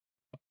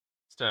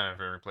time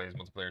for Plays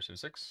Multiplayer Civ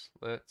 6.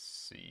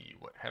 Let's see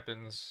what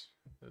happens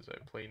as I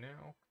play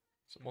now.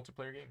 Some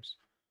multiplayer games.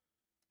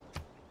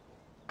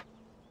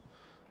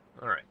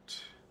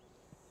 Alright.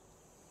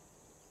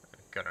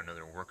 I've got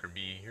another worker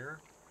bee here.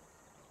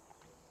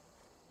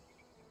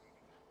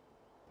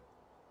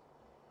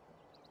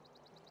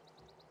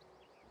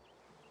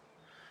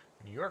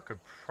 New York could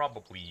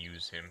probably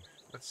use him.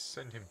 Let's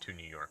send him to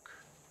New York.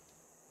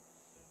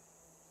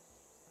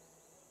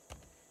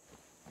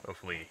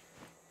 Hopefully,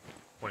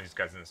 one of these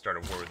guys doesn't start a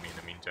war with me in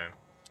the meantime.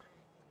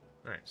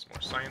 Alright, some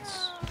more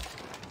science.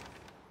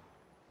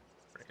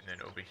 Right, and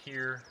then over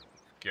here,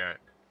 we've got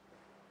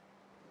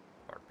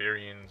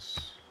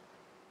barbarians.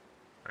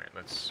 Alright,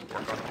 let's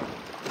work on them.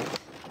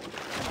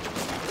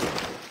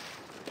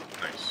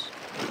 Nice.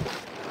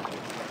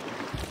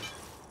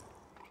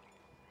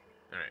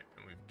 Alright,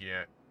 and we've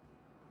got a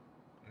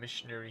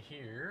missionary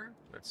here.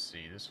 Let's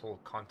see, this whole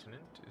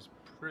continent is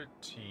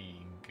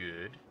pretty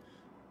good.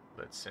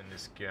 Let's send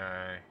this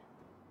guy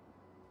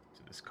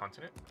to this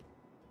continent.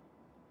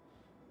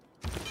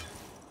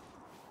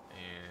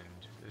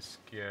 And this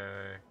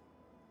guy...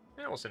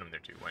 yeah, we'll send him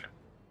there too, why not?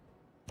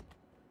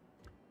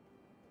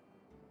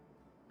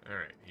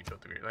 Alright, he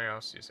built the Great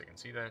Lighthouse. Yes, I can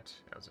see that.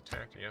 I was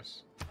attacked,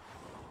 yes.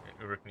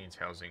 And Uruk needs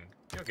housing.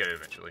 He'll get it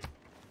eventually.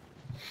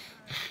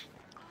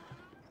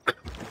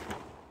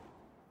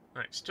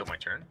 Alright, still my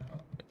turn.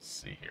 Let's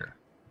see here.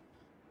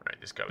 Alright,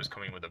 this guy was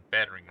coming with a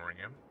battering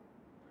ram.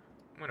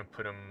 I'm gonna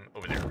put him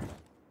over there.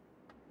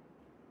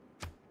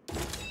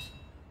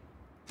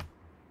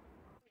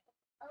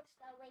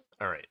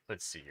 Alright,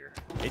 let's see here.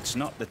 It's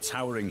not the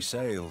towering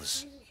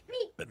sails,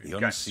 but the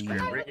Got unseen.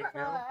 Square rigging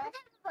now.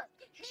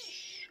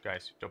 Shh,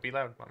 guys, don't be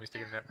loud. Mommy's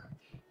taking a nap.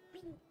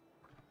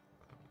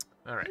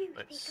 Alright,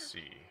 let's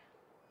see.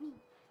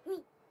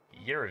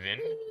 Yerevan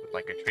would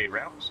like a trade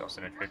route, so I'll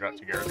send a trade route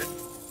to Yerevan.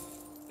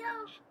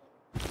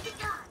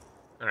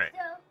 Alright.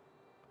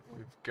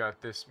 We've got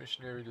this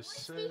missionary to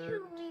send. I'm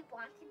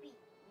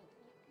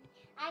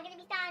gonna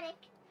be Sonic.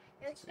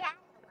 No,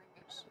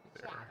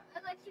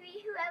 I'm going to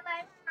be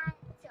whoever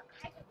so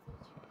I can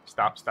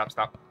Stop, stop,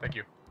 stop. Thank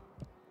you.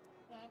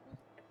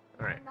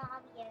 Alright.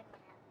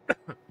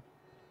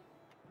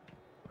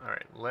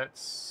 Alright,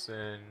 let's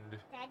send...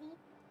 Daddy,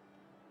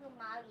 who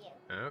Mario?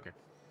 okay.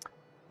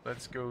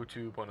 Let's go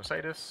to Buenos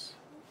Aires.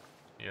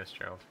 Yes,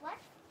 child.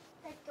 What's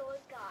the door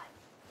guard?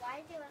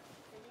 Why do you have a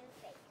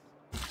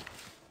blue face?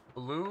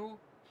 Blue,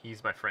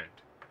 he's my friend.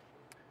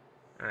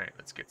 Alright,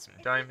 let's get some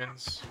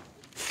diamonds.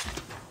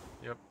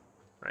 Yep.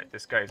 Alright,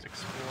 this guy's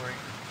exploring.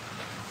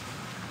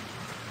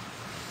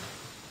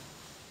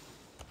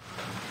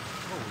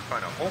 Oh, we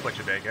found a whole bunch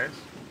of bad guys.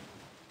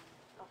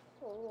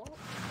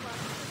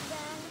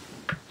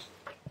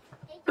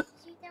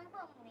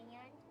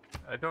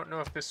 I don't know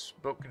if this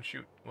boat can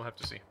shoot. We'll have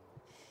to see.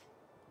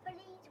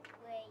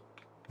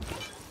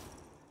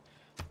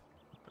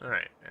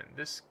 Alright, and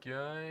this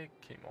guy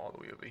came all the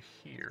way over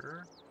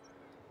here.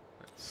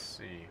 Let's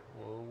see.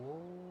 Whoa,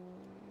 whoa.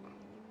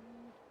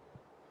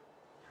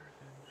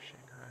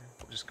 Shanghai.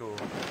 We'll just go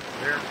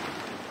there.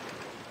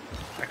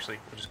 Actually,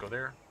 we'll just go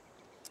there.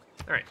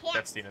 Alright,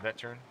 that's the end of that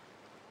turn.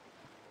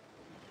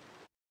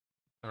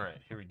 Alright,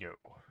 here we go.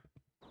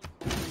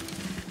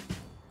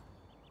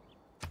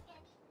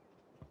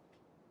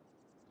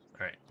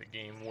 Alright, the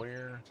game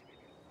where...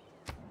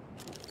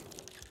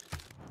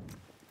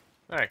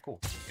 alright, cool.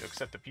 You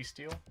accept the peace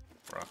deal.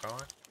 Rock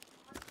on.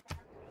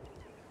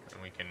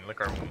 And we can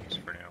lick our wounds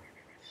for now.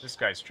 This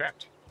guy's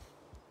trapped.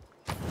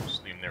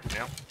 Just leave him there for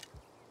now.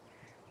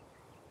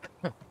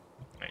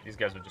 Alright, these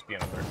guys will just be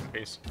on alert in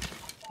case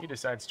he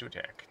decides to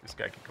attack. This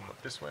guy can come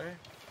up this way.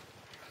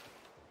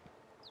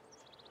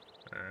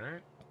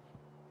 Alright.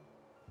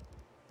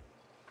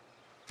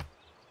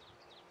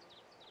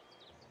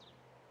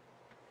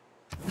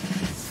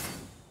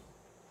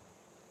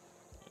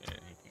 And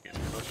he can get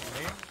close to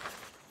me.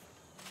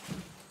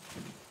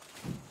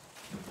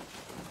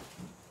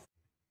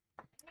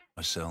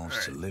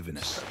 Ourselves to live in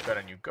a... So I've got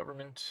a new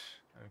government.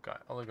 I've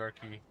got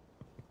oligarchy.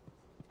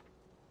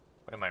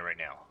 What am I right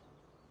now?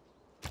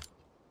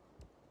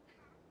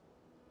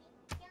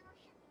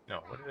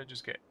 No, what did I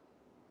just get?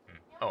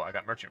 Oh, I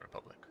got Merchant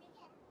Republic.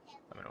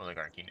 I'm an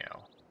oligarchy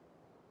now.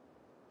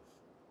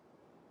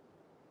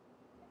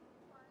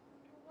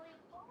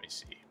 Let me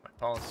see. My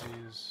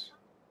policies.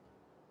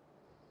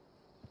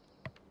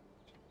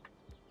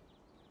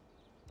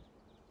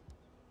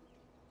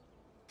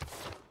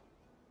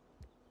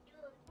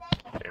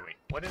 Okay, wait.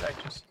 What did I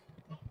just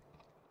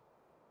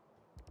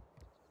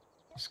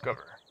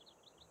discover?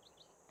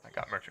 I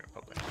got Merchant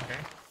Republic, okay?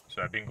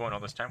 So I've been going all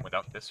this time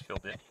without this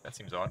filled in. That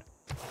seems odd.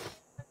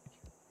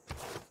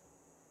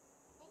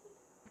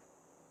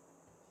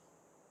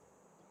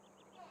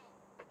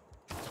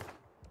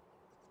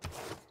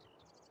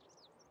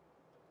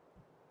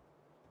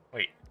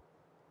 Wait.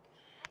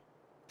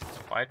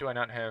 Why do I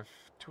not have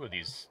two of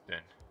these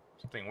then?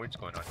 Something weird's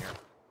going on here.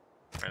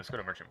 Alright, let's go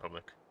to Merchant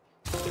Republic.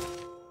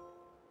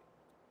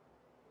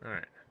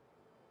 Alright.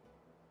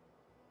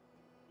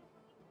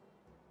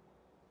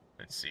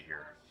 Let's see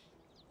here.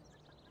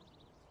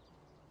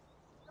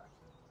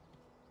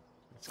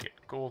 Let's get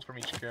gold from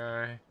each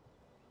guy.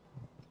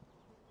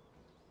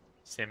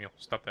 Samuel,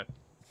 stop that.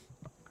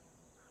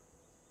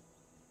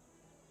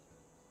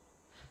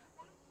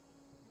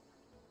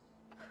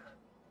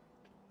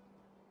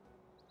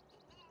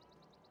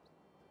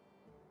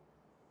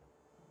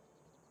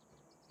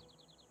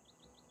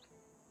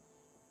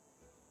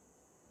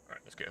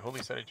 Alright, let's get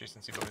holy site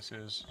adjacency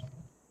bonuses.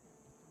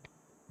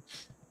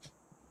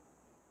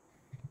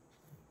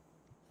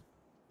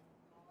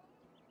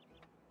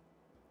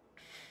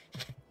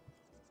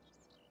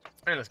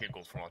 And let's get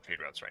gold from all trade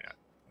routes right now.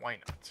 Why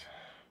not?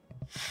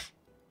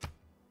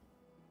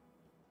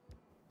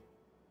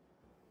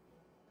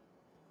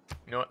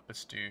 You know what?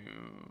 Let's do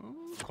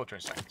culture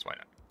and science. Why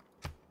not?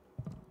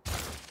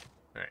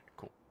 Alright,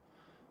 cool.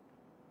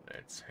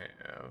 Let's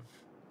have...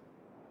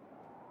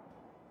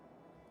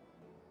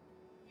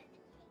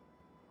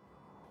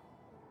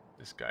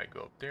 this guy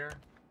go up there.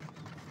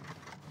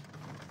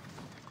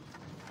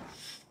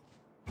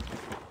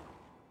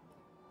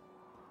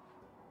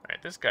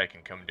 Alright, this guy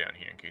can come down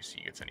here in case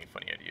he gets any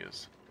funny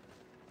ideas.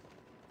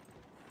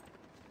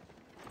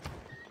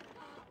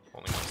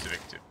 Only one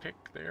civic to pick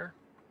there.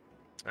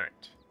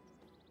 Alright.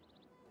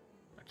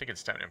 I think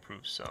it's time to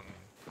improve some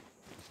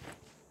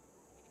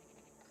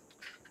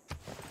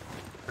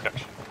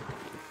production.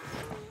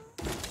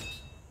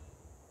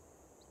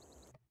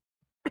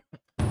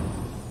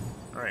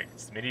 Alright,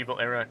 it's the medieval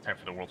era, time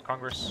for the World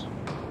Congress.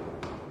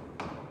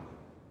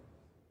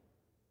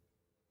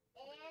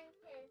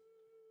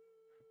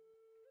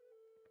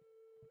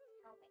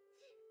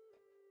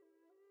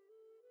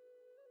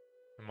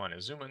 I'm on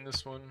Azuma in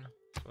this one.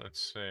 So let's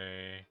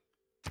say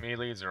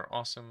melees are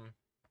awesome.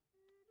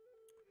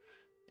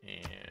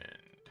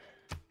 And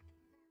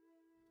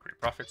great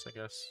profits, I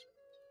guess.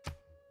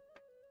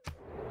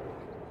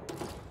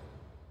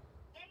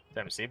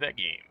 Time to save that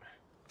game.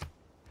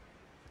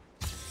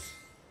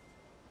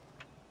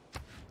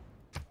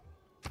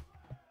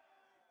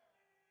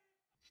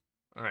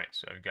 Alright,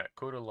 so I've got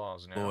Coda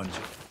laws now.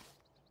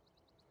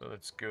 So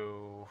let's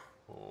go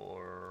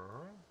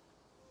for...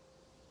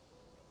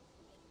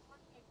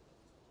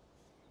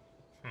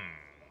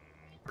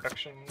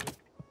 production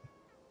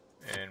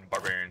and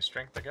barbarian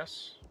strength, I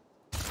guess.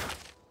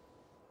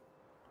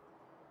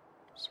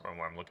 Somewhere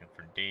where I'm looking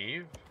for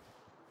Dave.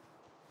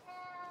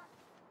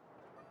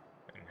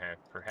 And have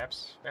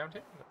perhaps found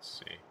him?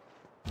 Let's see.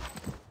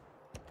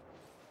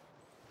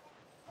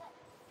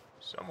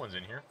 Someone's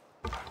in here.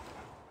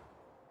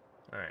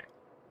 Alright,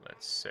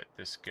 let's set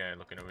this guy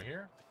looking over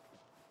here.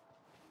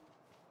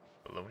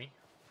 Baloney.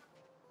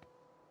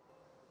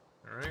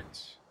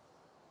 Alright.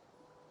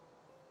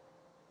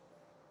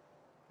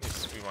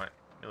 Yes, we want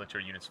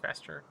military units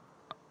faster.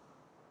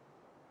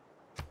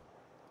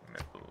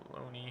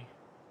 Baloney.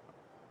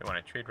 They want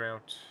a trade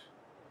route.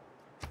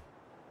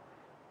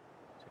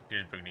 So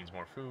Petersburg needs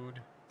more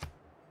food.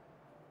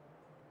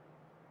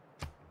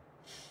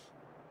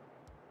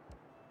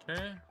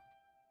 Okay.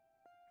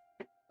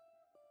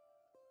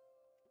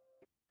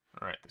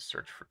 Alright, the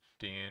search for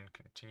Dan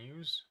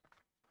continues.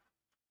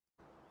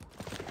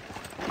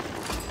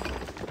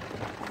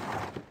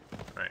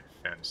 Alright,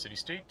 found a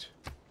city-state.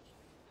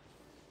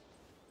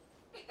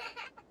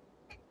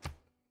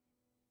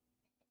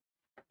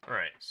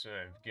 Alright, so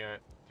I've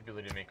got the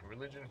ability to make a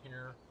religion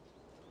here.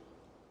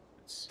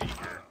 Let's see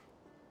here.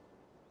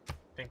 I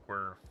think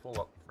we're full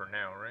up for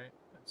now, right?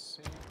 Let's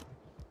see.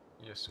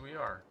 Yes, we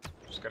are.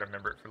 Just gotta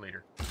remember it for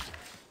later.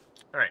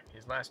 Alright,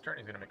 his last turn,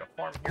 he's gonna make a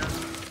farm here.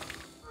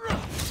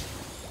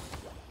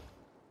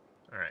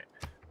 Alright.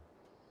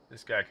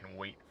 This guy can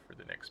wait for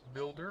the next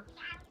builder.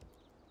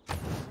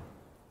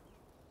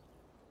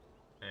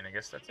 And I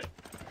guess that's it.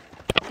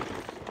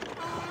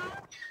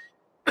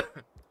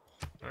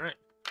 Alright.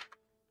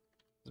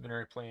 This has been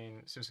Eric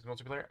playing SimCity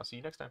Multiplayer. I'll see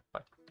you next time.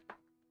 Bye.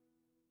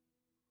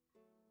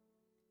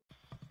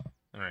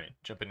 Alright,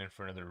 jumping in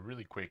for another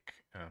really quick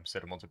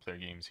set of multiplayer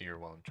games here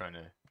while I'm trying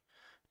to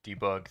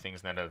debug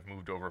things that I've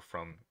moved over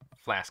from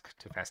Flask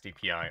to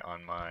FastAPI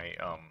on my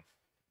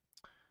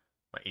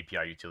my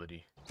API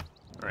utility.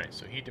 Alright,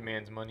 so he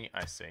demands money.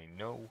 I say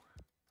no.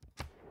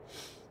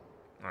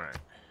 Alright.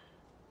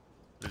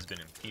 Lisbon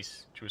in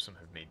peace. Jerusalem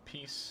have made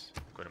peace.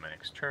 Go to my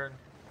next turn.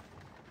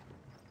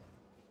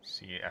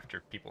 See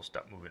after people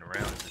stop moving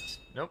around.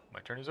 Nope, my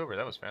turn is over.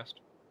 That was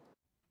fast.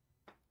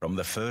 From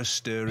the first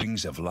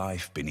stirrings of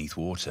life beneath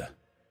water,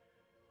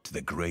 to the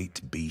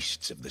great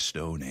beasts of the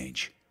Stone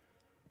Age,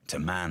 to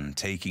man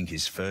taking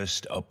his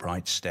first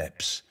upright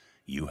steps,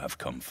 you have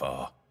come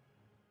far.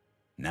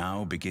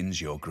 Now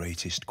begins your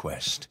greatest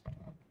quest.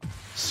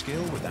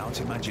 Skill without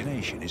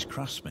imagination is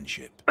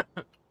craftsmanship,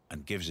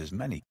 and gives as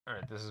many...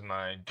 Alright, this is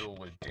my Duel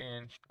with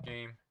Dan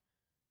game.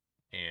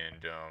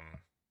 And,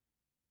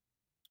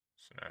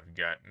 so now I've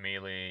got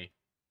melee,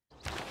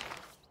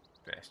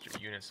 faster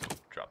units, so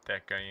drop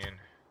that guy in.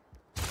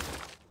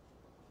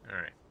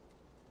 Alright.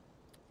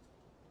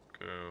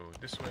 Go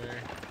this way.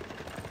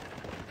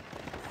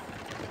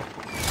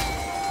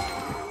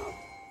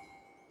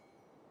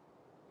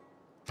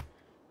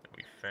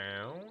 We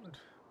found...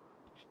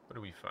 What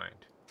do we find?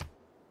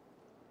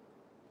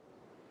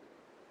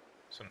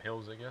 some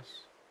hills, I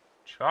guess.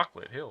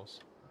 Chocolate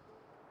hills.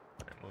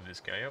 Alright, move this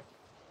guy up.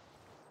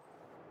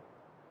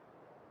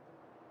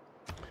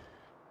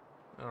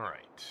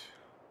 Alright.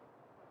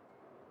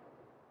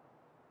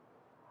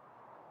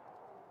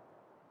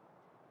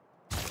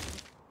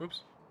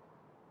 Oops.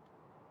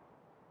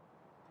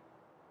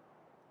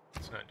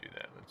 Let's not do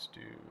that. Let's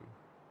do...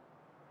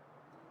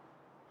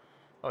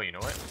 Oh, you know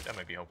what? That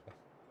might be helpful.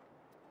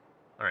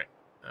 Alright.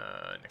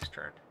 Next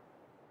turn.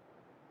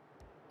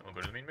 We'll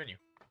go to the main menu.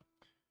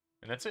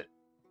 And that's it.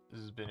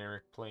 This has been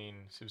Eric playing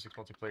Civ 6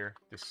 multiplayer.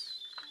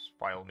 This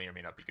file may or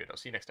may not be good. I'll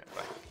see you next time.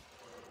 Bye.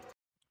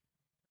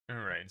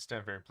 Alright, it's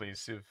time for Play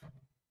Civ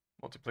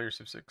multiplayer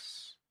Civ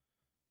 6.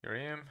 Here I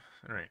am.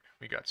 Alright,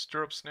 we got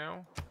stirrups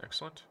now.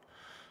 Excellent.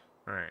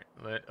 Alright,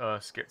 let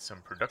us get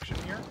some production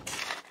here.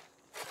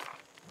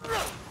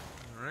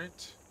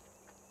 Alright.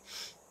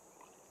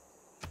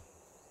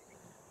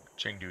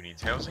 Chengdu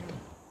needs housing.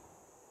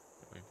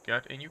 We've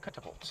got a new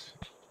catapult.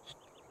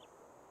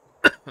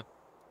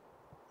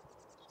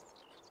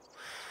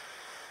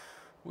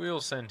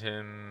 We'll send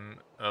him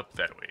up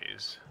that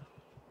ways.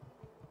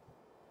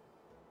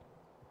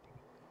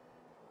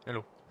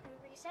 Hello. Can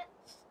you reset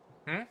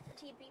Hmm? the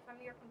TV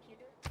from your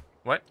computer?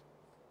 What?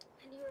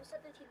 Can you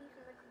reset the TV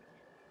from the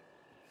computer?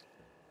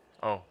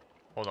 Oh,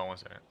 hold on one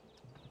second.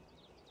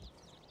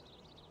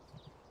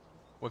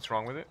 What's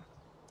wrong with it?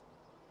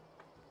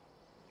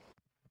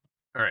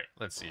 Alright,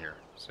 let's see here.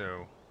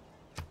 So,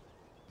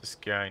 this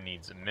guy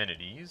needs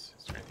amenities.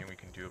 Is there anything we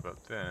can do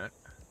about that?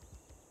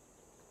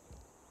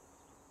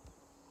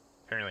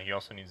 Apparently he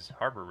also needs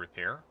harbor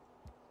repair.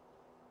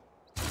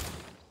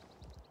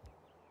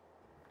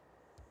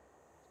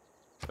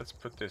 Let's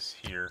put this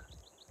here.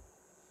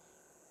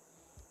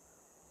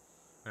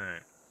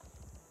 Alright.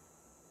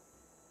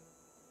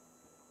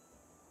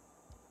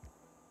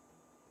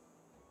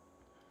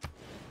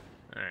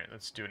 Alright,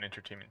 let's do an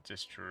entertainment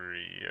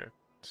district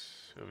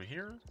over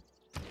here.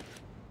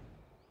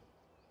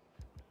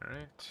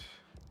 Alright.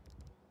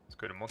 Let's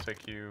go to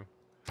multi-queue.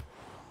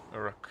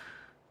 Uruk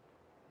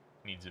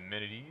needs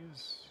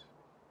amenities.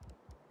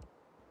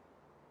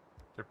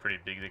 They're pretty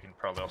big. They can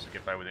probably also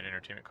get by with an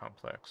entertainment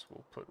complex.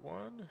 We'll put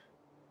one.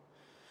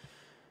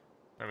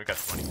 Alright, we got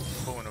the money.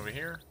 Pull one over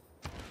here.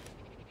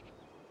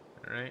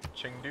 Alright,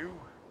 Chengdu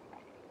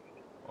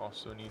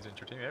also needs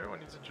entertainment. Everyone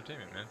needs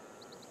entertainment, man.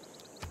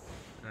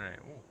 Alright,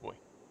 oh boy.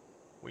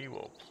 We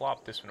will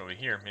plop this one over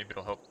here. Maybe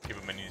it'll help give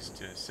amenities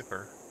to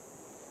Sipper.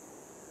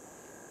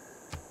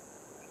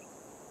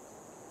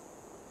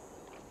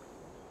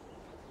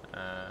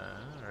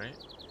 Alright.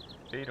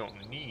 They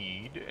don't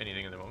need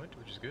anything at the moment,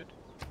 which is good.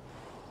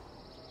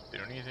 They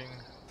don't need anything.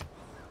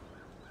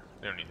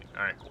 They don't need anything.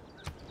 Alright, cool.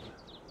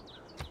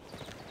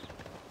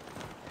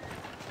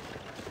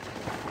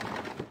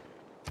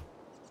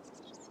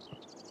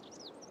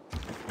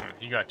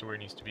 He got to where he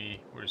needs to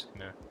be. We're just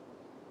gonna...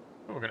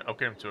 Oh, we're gonna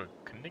upgrade him to a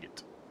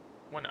Knigget.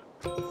 Why not?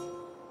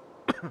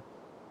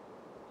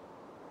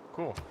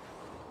 Cool.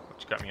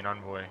 Which got me an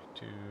envoy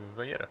to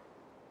Valletta.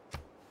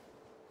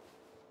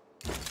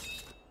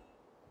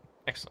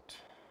 Excellent.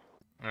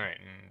 Alright,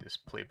 and this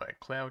play by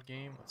cloud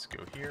game. Let's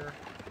go here.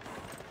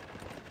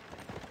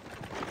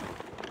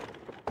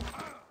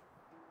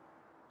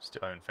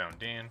 Still haven't found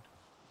Dan.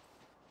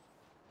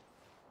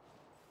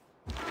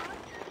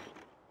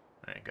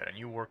 Alright, got a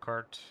new war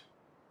cart.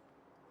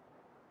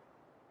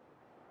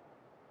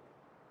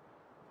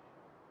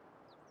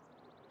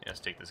 Yeah, let's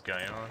take this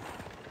guy on.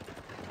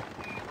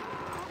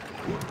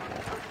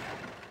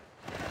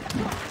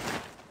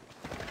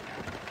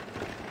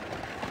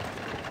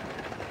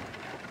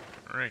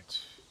 Alright.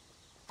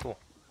 Cool.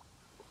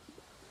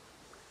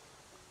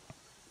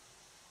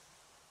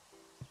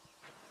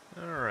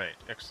 Alright,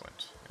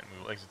 excellent. And we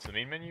will exit to the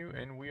main menu,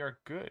 and we are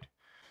good.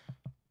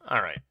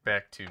 Alright,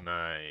 back to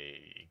my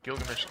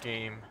Gilgamesh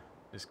game.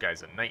 This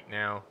guy's a knight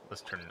now.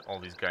 Let's turn all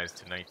these guys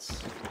to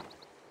knights.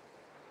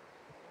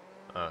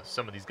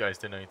 Some of these guys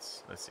to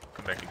knights. Let's see.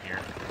 Come back in here.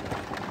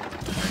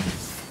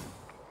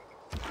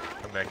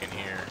 Come back in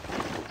here.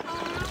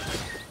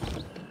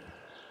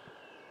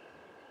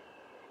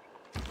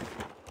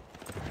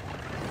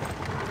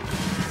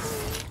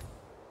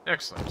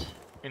 Excellent.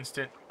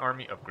 Instant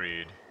army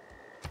upgrade.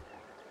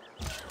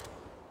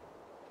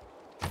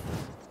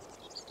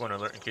 One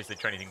alert in case they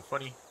try anything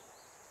funny.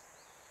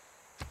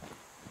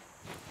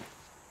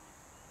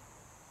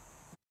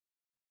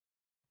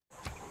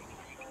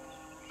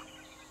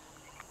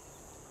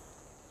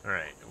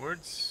 Alright,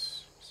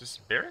 words. Is this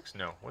barracks?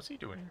 No. What's he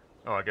doing here?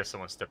 Oh, I guess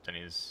someone stepped in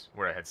his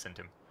where I had sent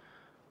him.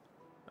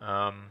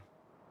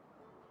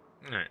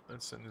 Alright,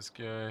 let's send this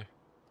guy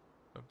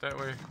up that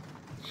way.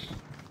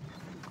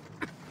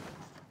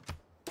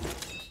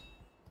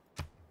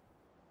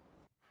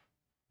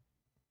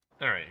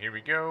 Alright, here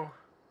we go.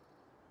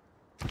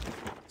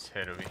 Let's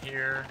head over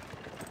here.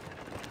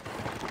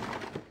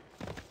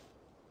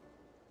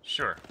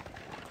 Sure.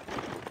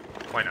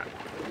 Why not?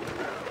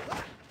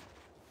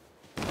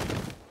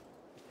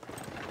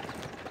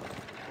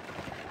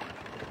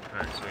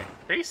 Alright, so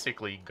we've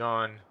basically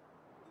gone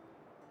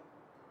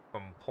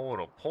from pull,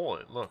 it'll pull,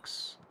 it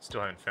looks.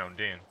 Still haven't found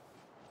Dan.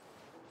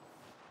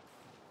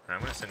 Alright,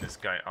 I'm gonna send this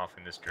guy off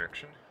in this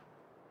direction.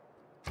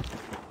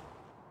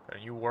 Got a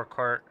new war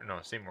cart. No,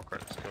 same war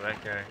cart. Let's kill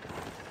that guy.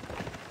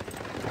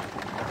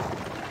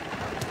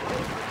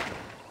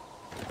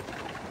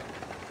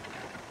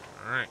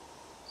 Alright.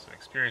 Some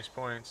experience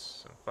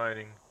points, some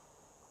fighting.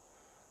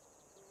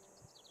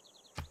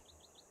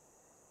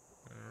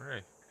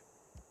 Alright.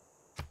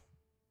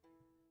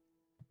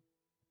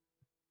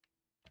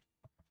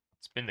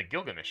 It's been the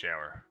Gilgamesh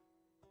hour.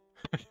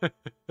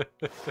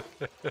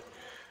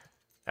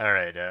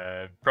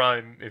 Alright,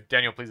 probably if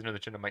Daniel plays another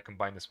channel, I might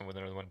combine this one with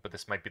another one, but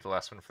this might be the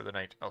last one for the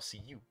night. I'll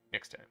see you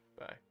next time.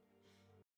 Bye.